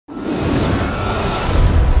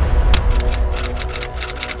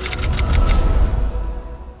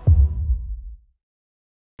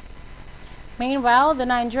Meanwhile, the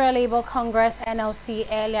Nigeria Labour Congress NLC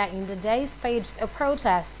earlier in the day staged a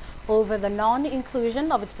protest over the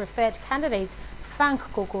non-inclusion of its preferred candidate, Frank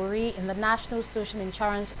Kokori, in the National Social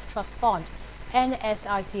Insurance Trust Fund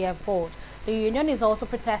NSITF board. The union is also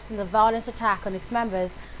protesting the violent attack on its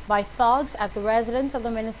members by thugs at the residence of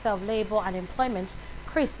the Minister of Labour and Employment,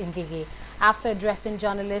 Chris Ngige. After addressing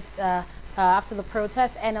journalists after the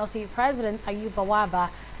protest, NLC President Ayuba Waba,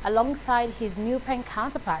 alongside his New Pen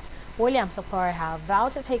counterpart, William Sopore, have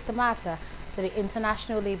vowed to take the matter to the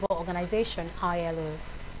International Labour Organization, ILO.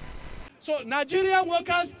 So Nigerian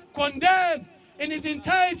workers condemn in its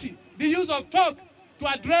entirety the use of talk to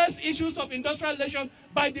address issues of industrial relations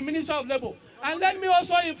by the Minister of Labour. And let me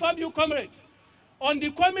also inform you, comrades, on the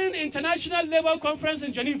coming International Labour Conference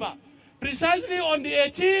in Geneva, precisely on the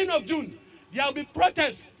 18th of June, there will be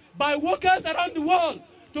protests by workers around the world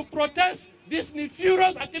to protest this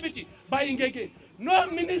nefarious activity by Ngige. No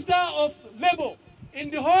Minister of Labour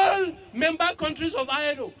in the whole member countries of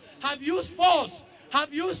ILO have used force,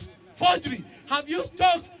 have used forgery, have used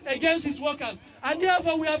talks against his workers. And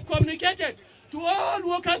therefore we have communicated to all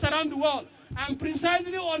workers around the world. And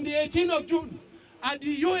precisely on the 18th of June at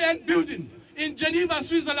the UN building in Geneva,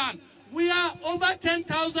 Switzerland, we are over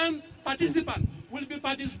 10,000 participants will be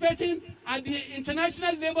participating at the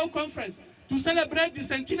International Labour Conference to celebrate the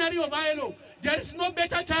centenary of ILO. There is no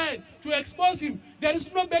better time to expose him. There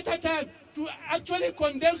is no better time to actually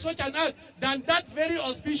condemn such an act than that very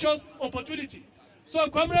auspicious opportunity. So,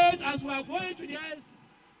 comrades, as we are going to the ILC,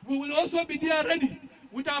 we will also be there ready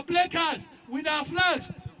with our placards, with our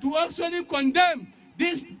flags, to actually condemn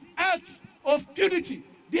this act of purity,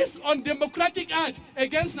 this undemocratic act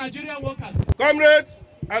against Nigerian workers. Comrades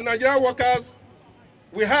and Nigerian workers,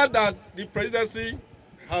 we heard that the presidency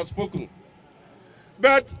has spoken.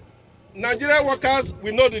 But Nigerian workers,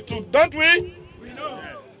 we know the truth, don't we? We know.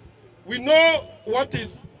 We know what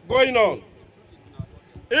is going on.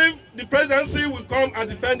 If the presidency will come and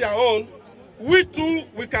defend their own, we too,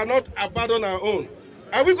 we cannot abandon our own.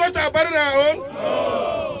 Are we going to abandon our own?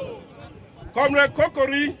 No. Comrade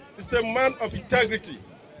Kokori is a man of integrity.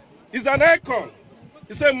 He's an icon.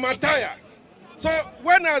 He's a martyr. So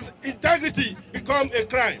when has integrity become a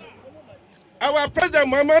crime? Our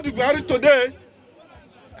President Muhammadu Buhari today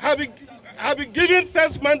have been given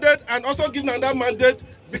first mandate and also given another mandate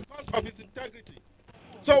because of his integrity.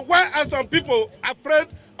 So why are some people afraid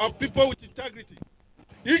of people with integrity?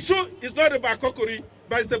 The issue is not about Kokori,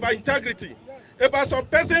 but it's about integrity. About some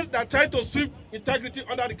persons that try to sweep integrity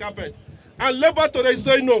under the carpet. And Labour today is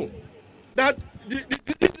saying no. That this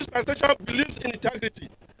dispensation believes in integrity.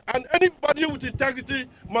 And anybody with integrity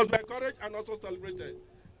must be encouraged and also celebrated.